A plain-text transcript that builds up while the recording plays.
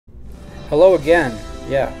Hello again.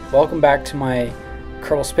 Yeah, welcome back to my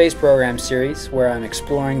Kerbal Space Program series where I'm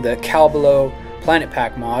exploring the Kcalbeloh Planet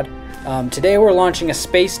Pack Mod. Today we're launching a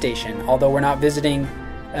space station, although we're not visiting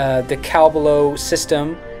the Kcalbeloh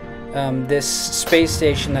System. This space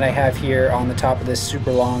station that I have here on the top of this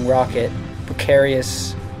super long rocket,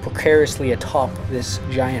 precariously atop this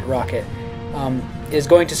giant rocket, is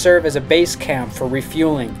going to serve as a base camp for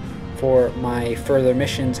refueling for my further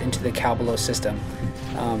missions into the Kcalbeloh System.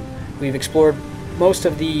 We've explored most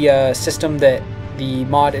of the system that the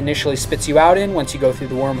mod initially spits you out in once you go through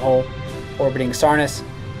the wormhole orbiting Sarnus.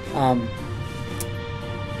 And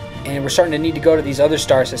we're starting to need to go to these other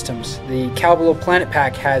star systems. The Kcalbeloh Planet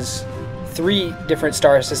Pack has 3 different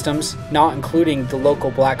star systems, not including the local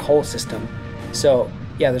black hole system. So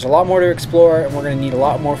yeah, there's a lot more to explore, and we're going to need a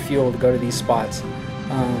lot more fuel to go to these spots.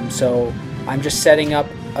 So I'm just setting up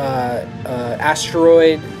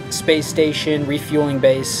asteroid space station refueling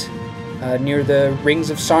base near the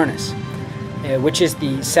rings of Sarnus, which is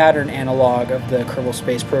the Saturn analog of the Kerbal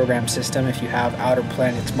Space Program system if you have Outer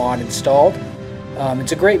Planets mod installed.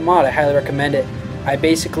 It's a great mod, I highly recommend it. I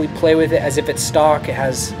basically play with it as if it's stock. It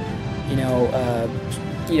has,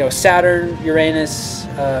 Saturn, Uranus,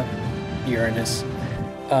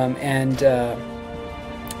 and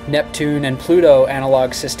Neptune and Pluto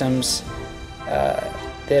analog systems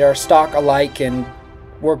that are stock alike and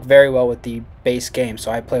work very well with the base game,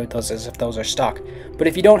 so I play with those as if those are stock. But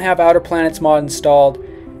if you don't have Outer Planets mod installed,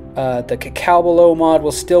 the Kcalbeloh mod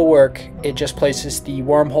will still work. It just places the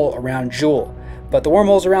wormhole around Jool. But the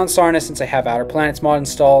wormhole's around Sarnus since I have Outer Planets mod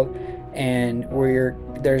installed, and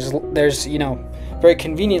there's very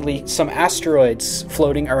conveniently some asteroids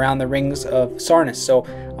floating around the rings of Sarnus. So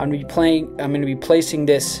I'm going to be placing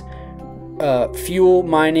this fuel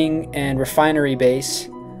mining and refinery base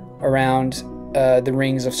around the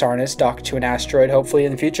rings of Sarnus, docked to an asteroid hopefully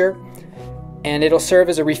in the future, and it'll serve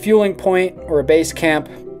as a refueling point or a base camp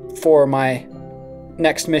for my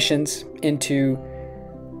next missions into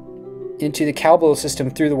the Kcalbeloh system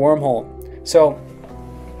through the wormhole. So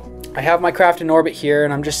I have my craft in orbit here,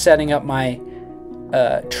 and I'm just setting up my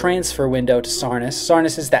transfer window to Sarnus.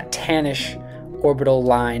 Sarnus is that tannish orbital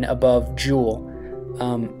line above Jool,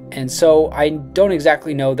 and so I don't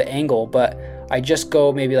exactly know the angle, but I just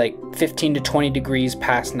go maybe like 15 to 20 degrees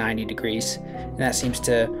past 90 degrees, and that seems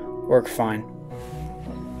to work fine.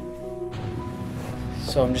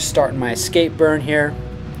 So I'm just starting my escape burn here.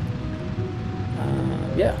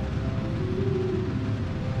 Yeah.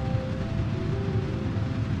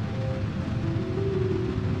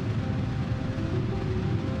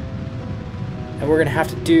 And we're going to have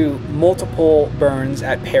to do multiple burns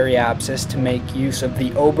at periapsis to make use of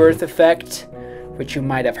the Oberth effect, which you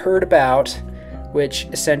might have heard about, which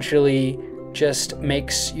essentially just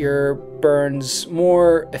makes your burns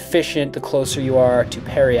more efficient the closer you are to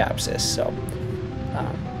periapsis. So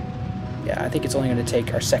yeah, I think it's only going to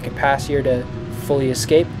take our second pass here to fully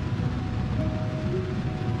escape.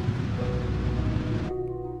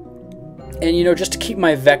 And just to keep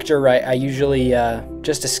my vector right, I usually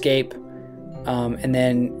just escape and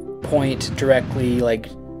then point directly, like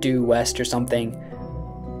due west or something,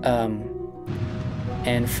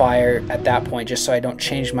 and fire at that point, just so I don't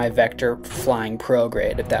change my vector flying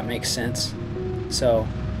prograde, if that makes sense. So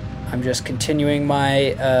I'm just continuing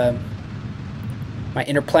my my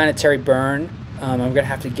interplanetary burn. I'm gonna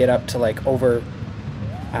have to get up to like over,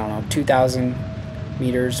 I don't know, 2,000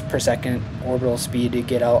 meters per second orbital speed to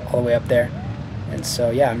get all the way up there. And so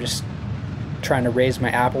yeah, I'm just trying to raise my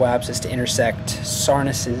apoapsis to intersect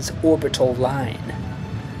Sarnus's orbital line,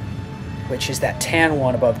 which is that tan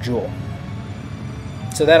one above Jool.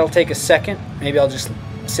 So that'll take a second. Maybe I'll just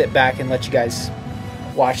sit back and let you guys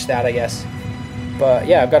watch that, I guess. But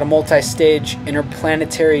yeah, I've got a multi-stage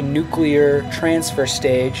interplanetary nuclear transfer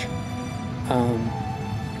stage,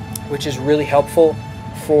 which is really helpful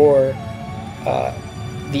for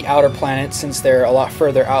the outer planets since they're a lot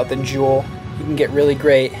further out than Jool. You can get really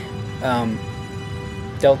great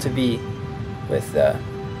delta V with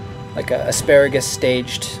like a asparagus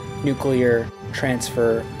staged nuclear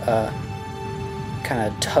transfer kind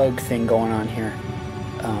of tug thing going on here.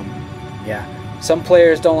 Yeah, some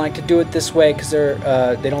players don't like to do it this way because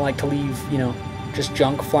they don't like to leave just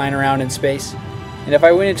junk flying around in space. And if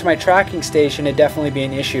I went into my tracking station, it'd definitely be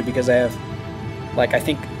an issue because I have like I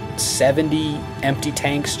think 70 empty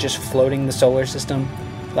tanks just floating the solar system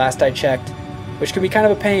last I checked, which can be kind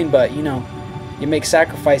of a pain, but you make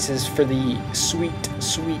sacrifices for the sweet,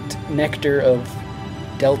 sweet nectar of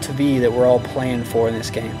Delta V that we're all playing for in this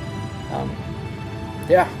game.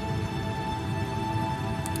 Yeah.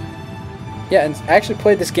 Yeah, and I actually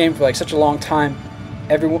played this game for like such a long time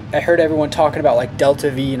I heard everyone talking about like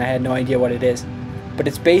delta V, and I had no idea what it is. But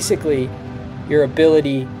it's basically your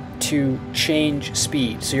ability to change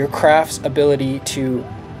speed. So your craft's ability to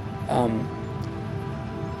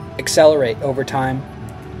accelerate over time,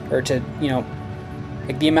 or to, you know,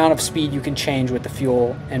 like the amount of speed you can change with the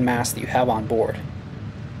fuel and mass that you have on board.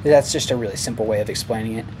 That's just a really simple way of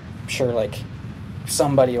explaining it. I'm sure like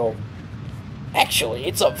somebody will, actually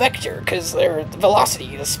it's a vector because they're the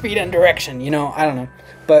velocity, the speed and direction, you know, I don't know.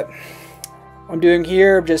 But what I'm doing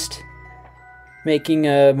here, I'm just making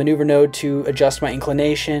a maneuver node to adjust my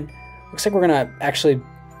inclination. Looks like we're gonna actually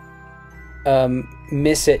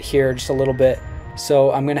miss it here just a little bit,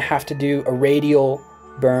 so I'm gonna have to do a radial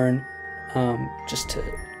burn just to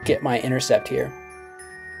get my intercept here.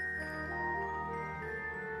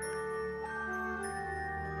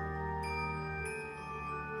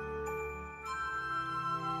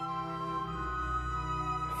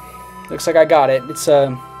 Looks like I got it. It's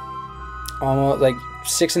almost like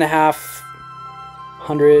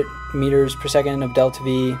 6,500 meters per second of delta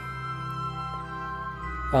V.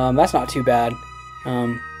 That's not too bad.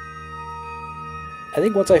 I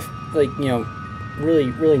think once I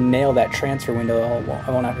really nail that transfer window, I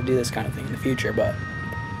won't have to do this kind of thing in the future. But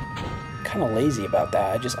I'm kind of lazy about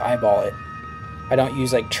that. I just eyeball it. I don't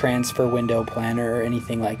use like transfer window planner or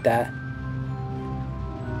anything like that.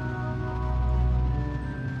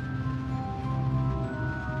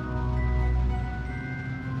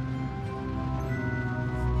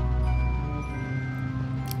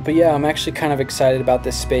 But yeah, I'm actually kind of excited about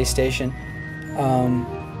this space station,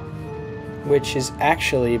 which is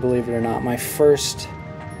actually, believe it or not, my first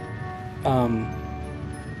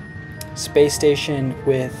space station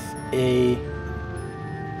with a,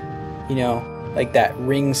 you know, like that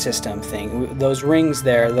ring system thing. Those rings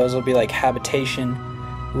there, those will be like habitation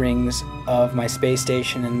rings of my space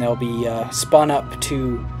station, and they'll be spun up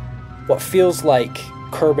to what feels like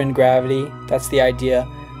Kerbal gravity. That's the idea.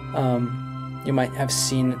 You might have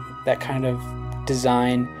seen that kind of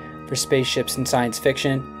design for spaceships in science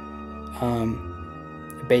fiction.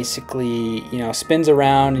 It basically, you know, spins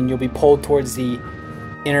around and you'll be pulled towards the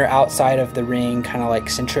inner outside of the ring, kind of like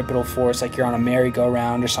centripetal force, like you're on a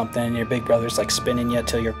merry-go-round or something, and your big brother's like spinning you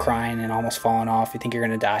till you're crying and almost falling off. You think you're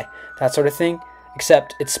gonna die, that sort of thing.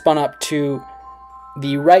 Except it's spun up to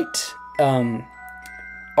the right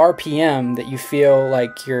RPM that you feel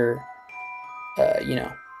like you're, you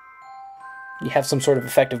know, you have some sort of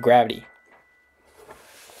effective gravity.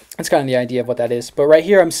 That's kind of the idea of what that is. But right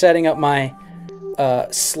here I'm setting up my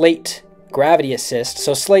slate gravity assist.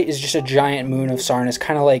 So slate is just a giant moon of Sarnus,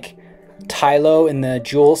 kind of like Tylo in the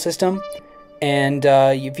Jool system. And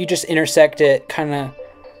if you just intersect it kind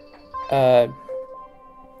of,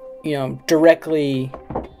 you know, directly,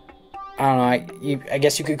 I don't know, I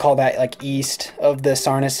guess you could call that like east of the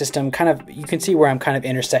Sarnus system. Kind of, you can see where I'm kind of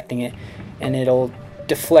intersecting it, and it'll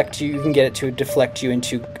deflect you. You can get it to deflect you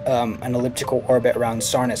into an elliptical orbit around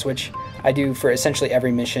Sarnus, which I do for essentially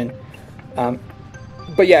every mission.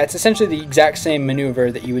 But yeah, it's essentially the exact same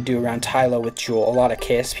maneuver that you would do around Tylo with Jool. A lot of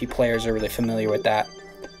KSP players are really familiar with that.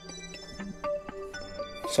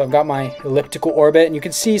 So I've got my elliptical orbit, and you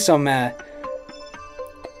can see some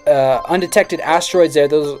undetected asteroids there.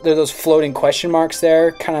 They're those floating question marks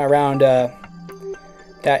there, kind of around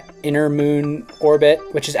that inner moon orbit,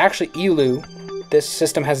 which is actually Elu. This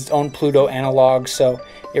system has its own Pluto analog, so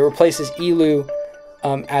it replaces Elu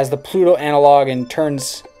as the Pluto analog and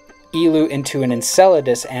turns Elu into an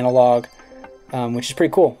Enceladus analog, which is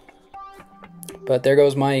pretty cool. But there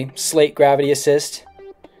goes my slate gravity assist.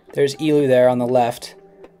 There's Elu there on the left,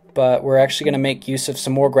 but we're actually going to make use of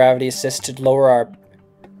some more gravity assist to lower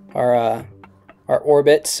our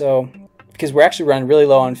orbit. So because we're actually running really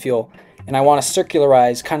low on fuel, and I want to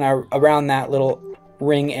circularize kind of around that little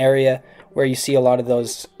ring area where you see a lot of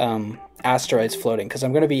those asteroids floating, because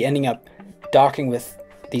I'm going to be ending up docking with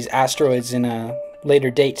these asteroids in a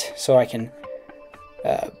later date, so I can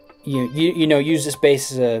you know, use this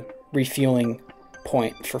base as a refueling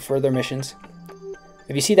point for further missions.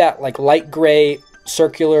 If you see that like light gray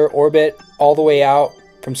circular orbit all the way out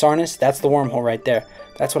from Sarnus, that's the wormhole right there.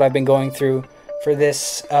 That's what I've been going through for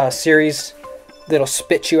this series that'll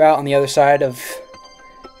spit you out on the other side of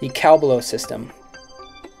the Kcalbeloh System.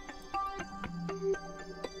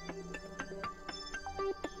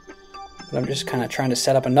 But I'm just kind of trying to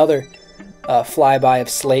set up another flyby of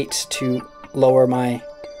slate to lower my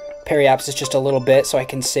periapsis just a little bit, so I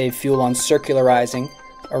can save fuel on circularizing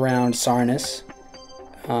around Sarnus.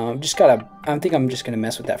 I think I'm just gonna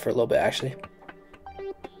mess with that for a little bit, actually.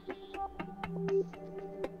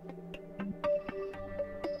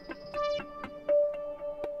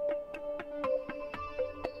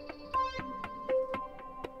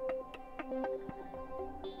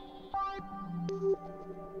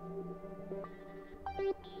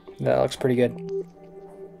 That looks pretty good.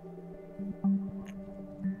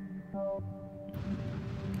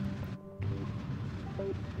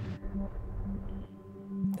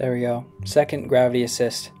 There we go. Second gravity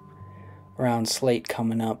assist around Slate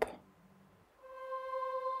coming up.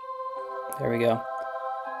 There we go.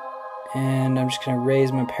 And I'm just going to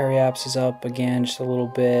raise my periapsis up again just a little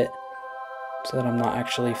bit so that I'm not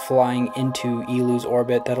actually flying into Elu's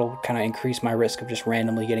orbit. That'll kind of increase my risk of just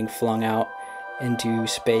randomly getting flung out into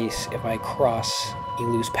space if I cross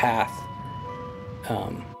Elu's path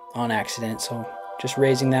on accident. So just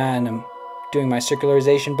raising that, and I'm doing my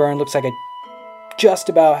circularization burn. Looks like I just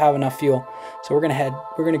about have enough fuel. So we're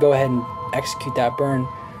gonna go ahead and execute that burn,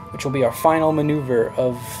 which will be our final maneuver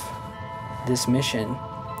of this mission.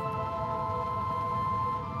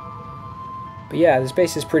 But yeah, this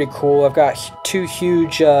base is pretty cool. I've got 2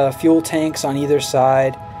 huge fuel tanks on either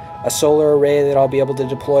side, a solar array that I'll be able to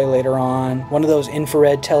deploy later on, one of those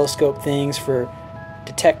infrared telescope things for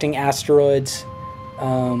detecting asteroids.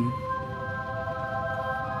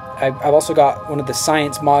 I've also got one of the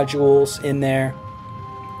science modules in there,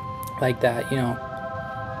 like that, you know,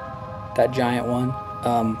 that giant one.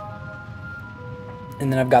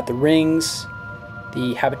 And then I've got the rings,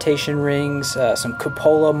 the habitation rings, some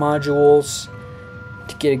cupola modules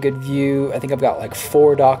to get a good view. I think I've got like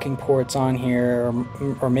 4 docking ports on here,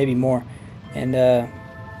 or maybe more, and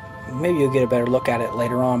maybe you'll get a better look at it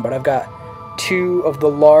later on. But I've got 2 of the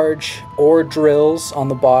large ore drills on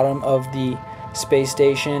the bottom of the space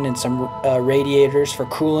station, and some radiators for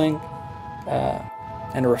cooling,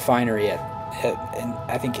 and a refinery and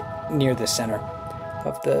I think near the center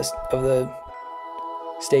of the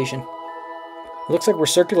station. It looks like we're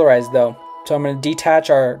circularized though, so I'm going to detach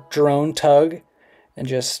our drone tug and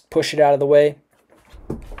just push it out of the way.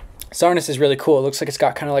 Sarnus is really cool. It looks like it's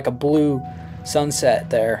got kind of like a blue sunset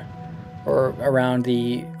there, or around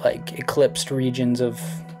the like eclipsed regions of,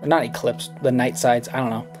 not eclipsed, the night sides, I don't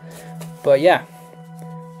know. But yeah,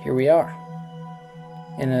 here we are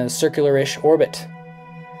in a circular-ish orbit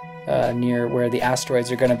near where the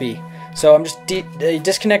asteroids are going to be. So I'm just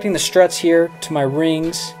disconnecting the struts here to my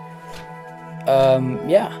rings.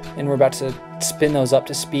 Yeah, and we're about to spin those up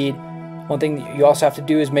to speed. One thing that you also have to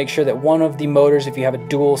do is make sure that one of the motors, if you have a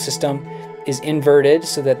dual system, is inverted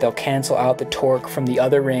so that they'll cancel out the torque from the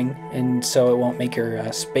other ring, and so it won't make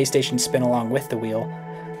your space station spin along with the wheel.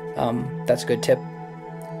 That's a good tip.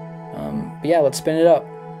 But yeah, let's spin it up.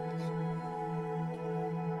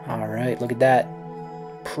 Alright, look at that.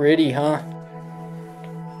 Pretty, huh?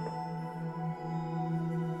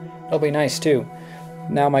 It'll be nice too.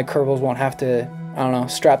 Now my Kerbals won't have to, I don't know,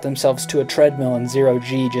 strap themselves to a treadmill in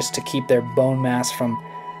 0G just to keep their bone mass from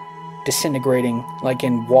disintegrating like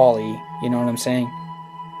in Wall-E, you know what I'm saying?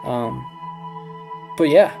 But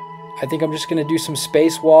yeah, I think I'm just going to do some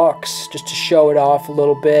spacewalks just to show it off a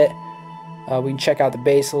little bit. We can check out the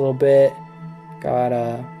base a little bit. Got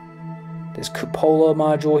this cupola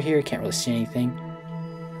module here. You can't really see anything.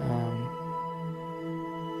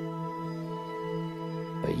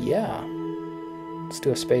 But yeah, let's do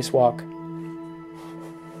a spacewalk.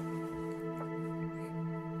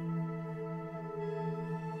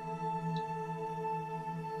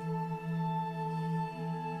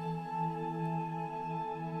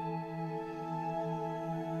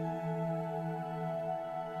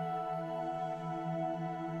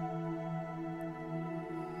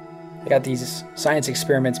 I got these science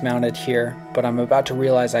experiments mounted here, but I'm about to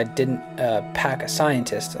realize I didn't pack a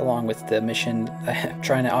scientist along with the mission. I'm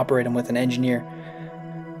trying to operate them with an engineer.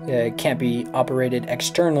 It can't be operated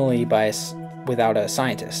externally without a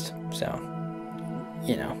scientist, so,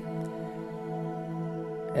 you know.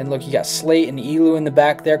 And look, you got Slate and Elu in the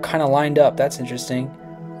back there, kind of lined up. That's interesting.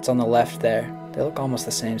 It's on the left there. They look almost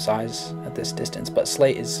the same size at this distance, but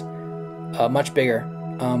Slate is much bigger.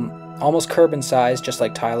 Almost Kerbin size, just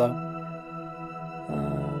like Tylo.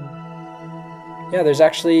 Yeah, there's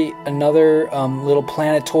actually another little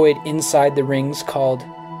planetoid inside the rings called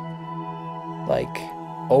like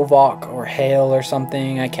Ovok or Hale or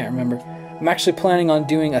something. I can't remember. I'm actually planning on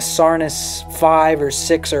doing a Sarnus 5 or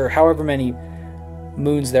 6 or however many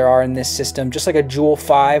moons there are in this system. Just like a Jool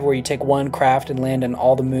 5 where you take one craft and land on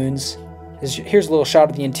all the moons. Here's a little shot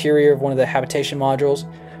of the interior of one of the habitation modules.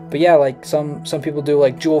 But yeah, like some people do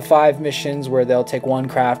like Jool 5 missions where they'll take one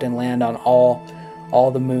craft and land on all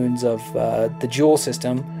the moons of the Jool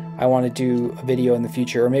system. I want to do a video in the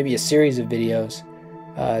future, or maybe a series of videos,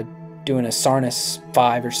 doing a Sarnus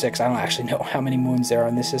 5 or 6. I don't actually know how many moons there are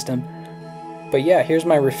in this system. But yeah, here's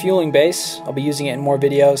my refueling base. I'll be using it in more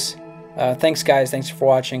videos. Thanks guys, thanks for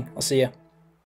watching. I'll see ya.